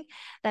feeling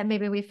that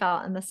maybe we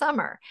felt in the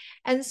summer.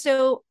 And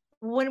so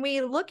when we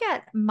look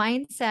at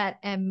mindset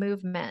and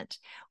movement,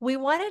 we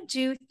want to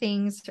do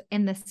things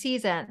in the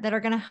season that are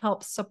going to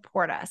help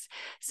support us.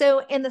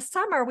 So in the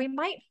summer, we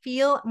might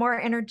feel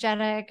more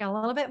energetic, a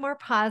little bit more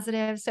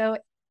positive. So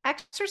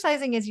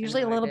exercising is I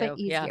usually know a I little bit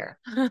do. Yeah. easier.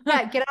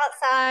 Yeah, get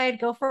outside,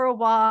 go for a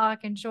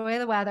walk, enjoy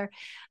the weather.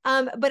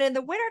 But in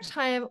the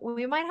wintertime,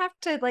 we might have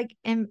to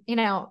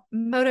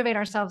motivate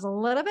ourselves a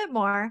little bit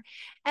more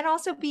and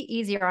also be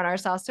easier on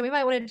ourselves. So we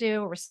might want to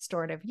do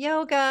restorative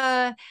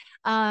yoga.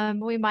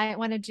 We might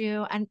want to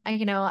do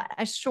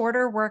a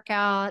shorter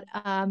workout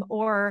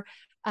or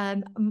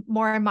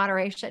more in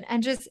moderation,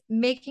 and just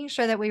making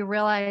sure that we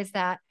realize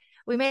that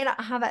we may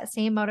not have that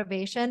same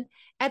motivation.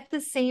 At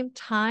the same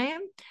time,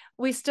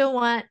 we still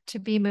want to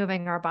be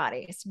moving our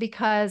bodies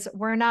because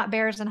we're not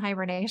bears in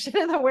hibernation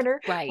in the winter.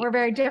 Right. We're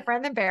very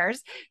different than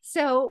bears.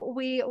 So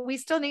we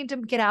still need to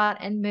get out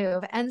and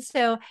move. And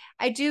so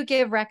I do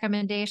give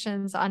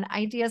recommendations on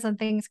ideas and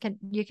things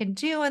you can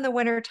do in the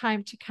winter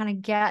time to kind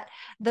of get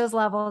those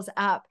levels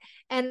up.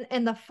 And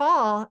in the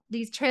fall,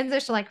 these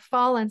transition like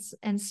fall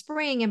and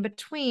spring in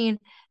between,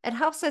 it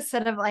helps us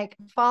sort of like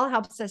fall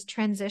helps us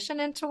transition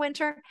into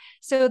winter.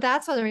 So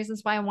that's one of the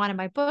reasons why I wanted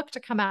my book to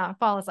come out in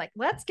fall, is like,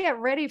 let's get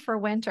ready for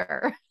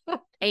winter.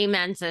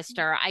 Amen,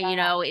 sister.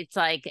 Yeah. It's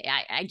like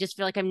I just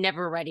feel like I'm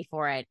never ready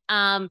for it.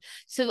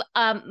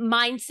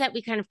 Mindset,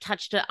 we kind of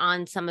touched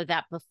on some of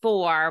that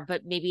before,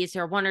 but maybe is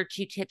there one or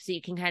two tips that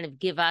you can kind of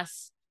give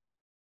us?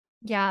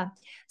 Yeah.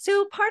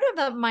 So part of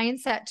the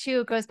mindset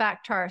too goes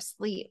back to our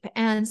sleep.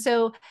 And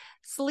so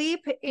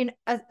sleep in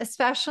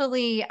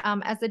especially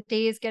as the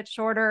days get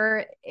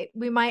shorter,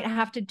 we might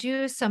have to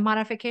do some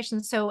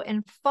modifications. So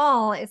in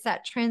fall, it's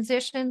that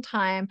transition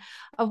time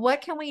of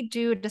what can we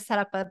do to set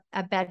up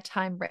a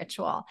bedtime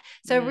ritual.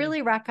 So I Mm.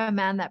 really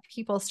recommend that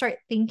people start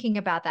thinking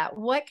about that.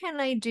 What can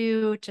I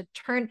do to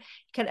can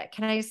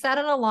I set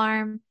an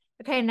alarm?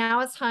 Okay, now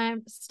it's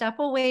time. Step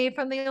away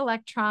from the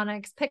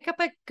electronics, pick up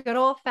a good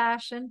old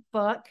fashioned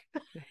book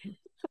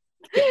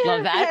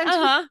Love that. and just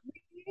Uh-huh.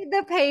 read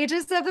the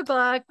pages of the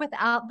book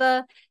without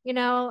the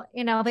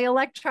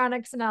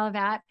electronics and all of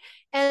that,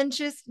 and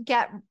just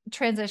get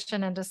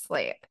transition into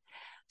sleep.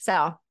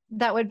 So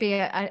that would be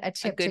a A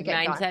tip to good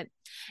get going. mindset.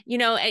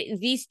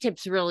 These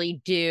tips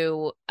really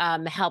do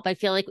help. I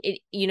feel like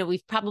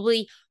we've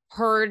probably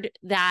heard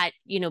that,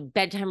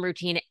 bedtime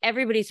routine.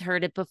 Everybody's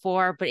heard it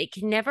before, but it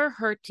can never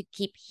hurt to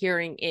keep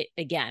hearing it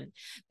again.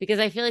 Because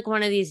I feel like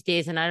one of these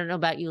days, and I don't know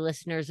about you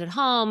listeners at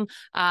home,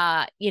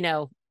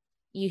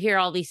 you hear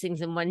all these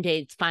things and one day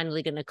it's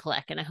finally going to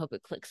click, and I hope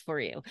it clicks for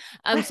you.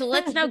 So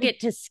let's now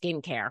get to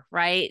skincare,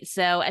 right?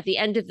 So at the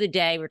end of the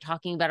day, we're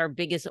talking about our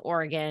biggest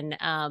organ.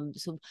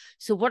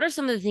 So what are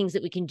some of the things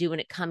that we can do when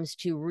it comes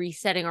to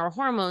resetting our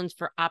hormones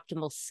for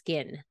optimal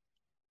skin?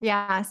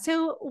 Yeah.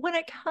 So when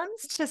it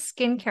comes to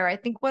skincare, I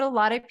think what a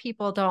lot of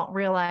people don't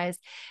realize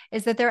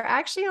is that there are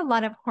actually a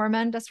lot of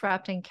hormone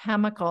disrupting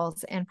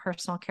chemicals in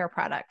personal care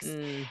products.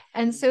 Mm,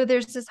 And so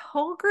there's this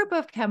whole group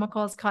of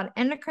chemicals called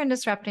endocrine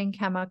disrupting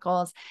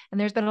chemicals.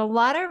 And there's been a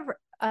lot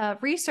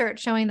of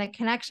research showing the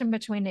connection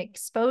between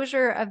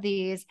exposure of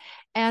these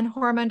and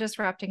hormone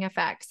disrupting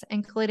effects,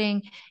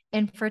 including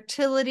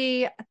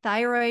infertility,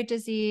 thyroid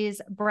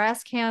disease,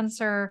 breast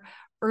cancer,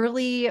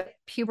 early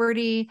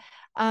puberty.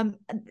 um,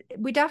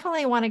 we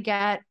definitely want to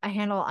get a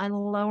handle on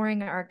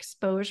lowering our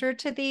exposure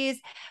to these,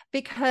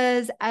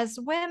 because as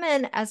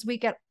women, as we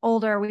get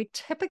older, we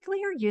typically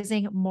are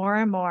using more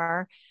and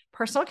more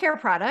personal care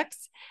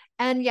products.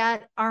 And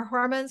yet our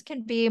hormones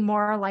can be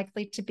more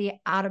likely to be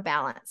out of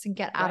balance and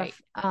get out right.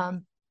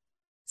 of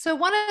so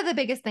one of the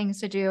biggest things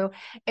to do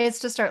is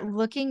to start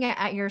looking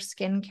at your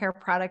skincare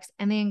products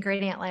and the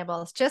ingredient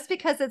labels. Just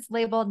because it's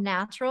labeled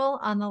natural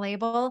on the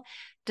label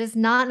does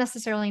not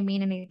necessarily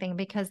mean anything,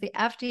 because the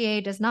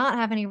FDA does not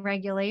have any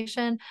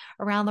regulation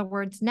around the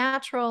words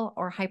natural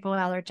or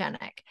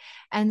hypoallergenic.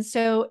 And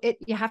so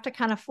you have to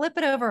kind of flip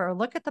it over or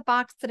look at the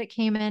box that it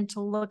came in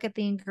to look at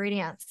the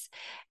ingredients.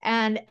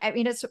 And I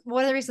mean, it's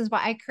one of the reasons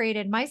why I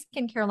created my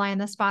skincare line,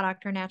 the Spa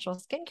Doctor Natural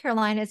Skincare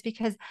line, is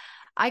because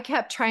I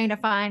kept trying to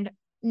find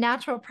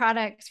natural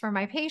products for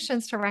my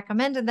patients to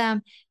recommend to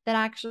them that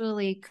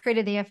actually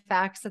created the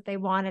effects that they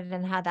wanted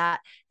and had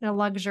that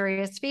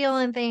luxurious feel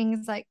and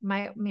things. Like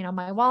my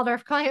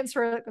Waldorf clients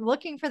were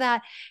looking for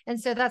that. And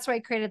so that's why I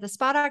created the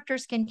Spa Doctor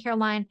skincare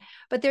line.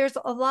 But there's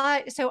a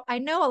lot. So I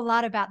know a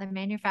lot about the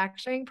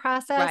manufacturing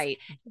process. Right.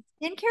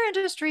 Skincare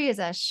industry is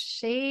a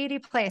shady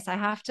place. I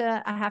have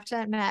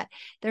to admit,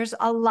 there's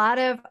a lot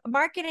of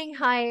marketing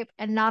hype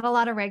and not a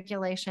lot of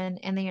regulation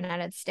in the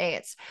United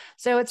States.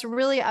 So it's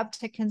really up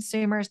to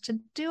consumers to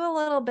do a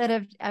little bit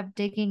of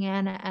digging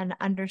in and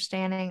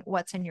understanding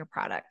what's in your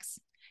products.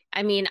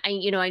 I mean, I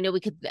know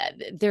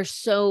there's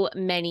so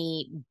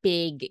many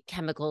big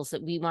chemicals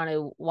that we want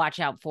to watch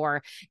out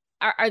for.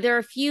 Are there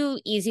a few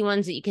easy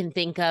ones that you can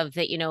think of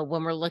that,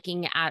 when we're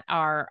looking at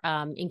our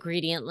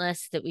ingredient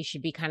list, that we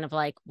should be kind of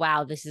like,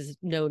 wow, this is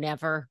no,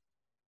 never?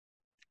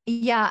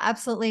 Yeah,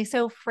 absolutely.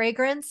 So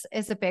fragrance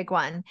is a big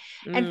one.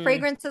 And Mm,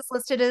 fragrance is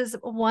listed as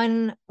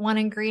one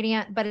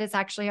ingredient, but it's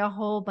actually a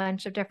whole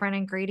bunch of different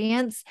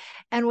ingredients.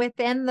 And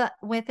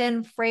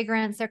within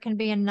fragrance, there can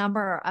be a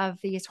number of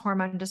these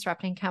hormone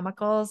disrupting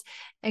chemicals,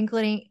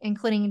 including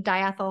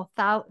diethyl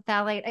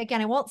phthalate.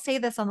 Again, I won't say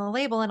this on the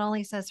label, it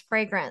only says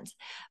fragrance,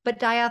 but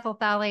diethyl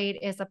phthalate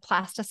is a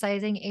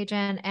plasticizing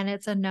agent and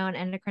it's a known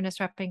endocrine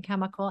disrupting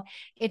chemical.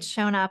 It's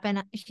shown up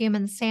in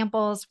human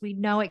samples. We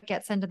know it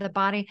gets into the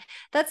body.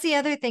 That's the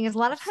other thing, is a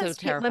lot of so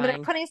times women are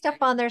terrifying. putting stuff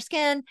on their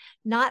skin,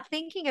 not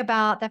thinking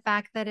about the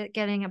fact that it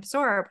getting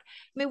absorbed.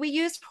 I mean, we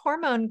use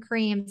hormone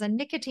creams and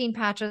nicotine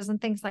patches and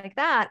things like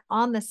that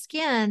on the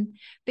skin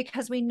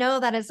because we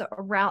know that is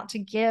a route to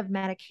give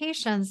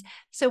medications.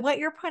 So what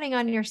you're putting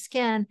on your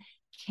skin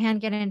can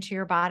get into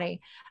your body.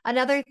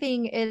 Another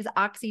thing is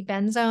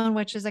oxybenzone,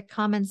 which is a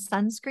common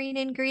sunscreen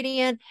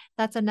ingredient.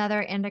 That's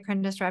another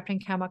endocrine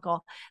disrupting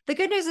chemical. The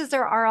good news is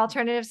there are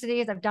alternatives to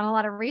these. I've done a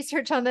lot of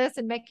research on this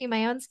and making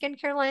my own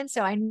skincare line.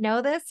 So I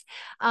know this,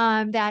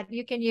 that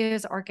you can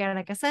use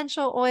organic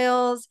essential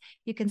oils.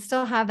 You can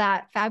still have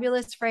that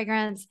fabulous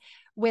fragrance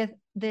with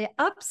the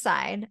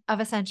upside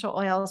of essential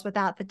oils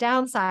without the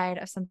downside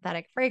of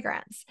synthetic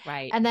fragrance.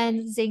 Right. And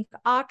then zinc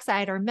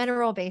oxide or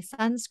mineral based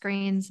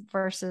sunscreens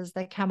versus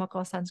the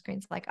chemical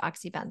sunscreens like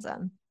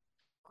oxybenzone.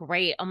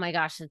 great. Oh my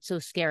gosh, it's so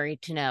scary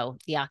to know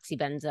the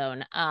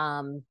oxybenzone,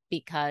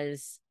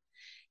 because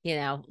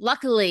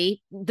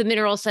luckily the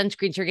mineral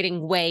sunscreens are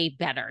getting way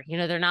better.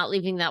 They're not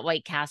leaving that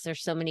white cast.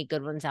 There's so many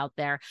good ones out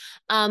there.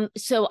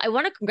 So I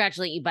want to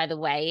congratulate you, by the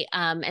way,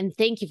 and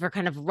thank you for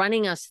kind of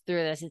running us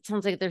through this. It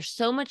sounds like there's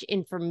so much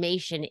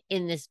information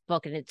in this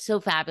book, and it's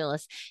so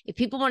fabulous. If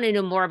people want to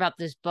know more about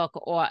this book,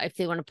 or if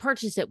they want to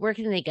purchase it, where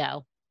can they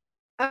go?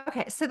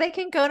 Okay, so they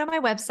can go to my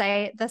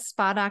website,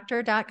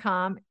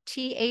 thespadoctor.com,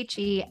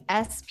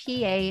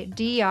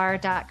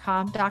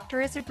 THESPADR.com. Doctor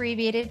is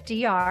abbreviated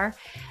DR.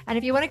 And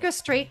if you want to go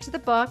straight to the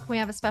book, we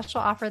have a special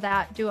offer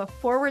that do a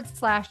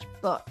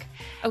 /book.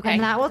 Okay.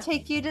 And that will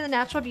take you to the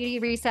Natural Beauty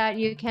Reset.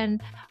 You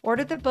can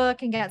order the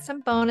book and get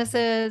some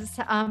bonuses,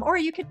 or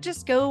you could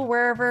just go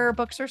wherever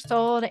books are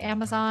sold,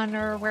 Amazon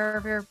or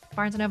wherever,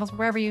 Barnes and Nobles,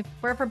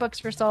 wherever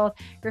books are sold,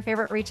 your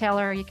favorite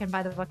retailer, you can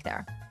buy the book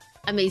there.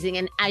 Amazing.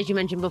 And as you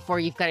mentioned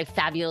before, you've got a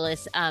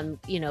fabulous,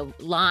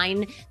 line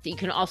that you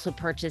can also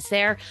purchase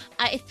there.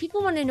 If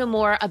people want to know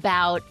more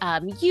about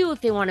you, if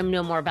they want to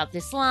know more about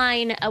this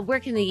line, where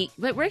can they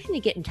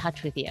get in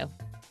touch with you?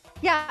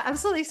 Yeah,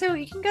 absolutely. So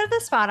you can go to the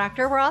Spa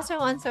Doctor. We're also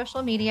on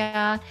social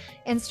media,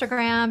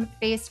 Instagram,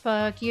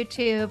 Facebook,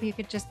 YouTube. You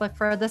could just look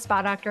for the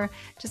Spa Doctor.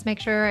 Just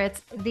make sure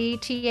it's the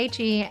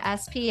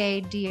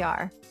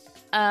THESPADR.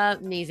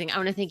 Amazing. I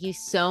want to thank you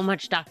so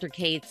much, Dr.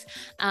 Cates.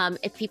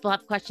 If people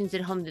have questions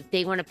at home that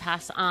they want to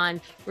pass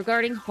on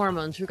regarding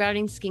hormones,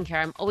 regarding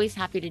skincare, I'm always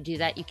happy to do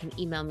that. You can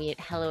email me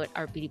at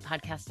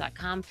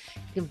hello@artbeautypodcast.com.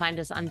 You can find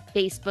us on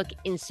Facebook,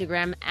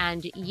 Instagram,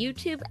 and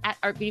YouTube at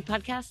Art Beauty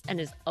Podcast.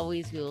 And as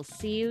always, we will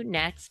see you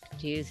next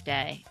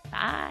Tuesday.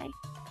 Bye.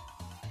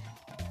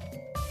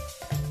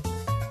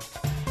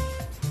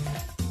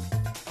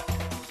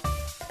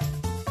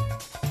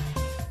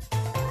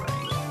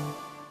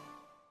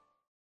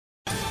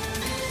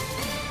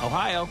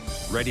 Ohio,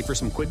 ready for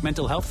some quick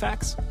mental health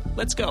facts?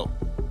 Let's go.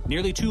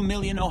 Nearly 2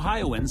 million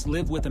Ohioans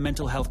live with a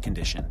mental health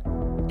condition.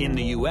 In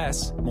the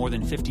U.S., more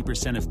than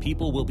 50% of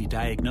people will be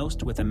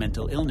diagnosed with a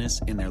mental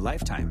illness in their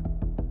lifetime.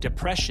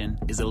 Depression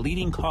is a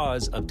leading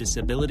cause of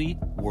disability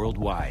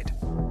worldwide.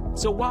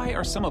 So why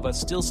are some of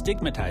us still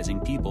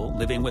stigmatizing people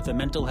living with a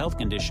mental health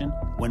condition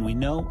when we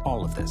know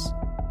all of this?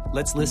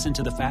 Let's listen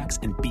to the facts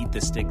and beat the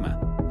stigma.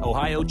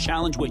 Ohio,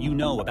 challenge what you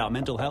know about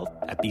mental health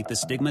at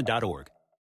beatthestigma.org.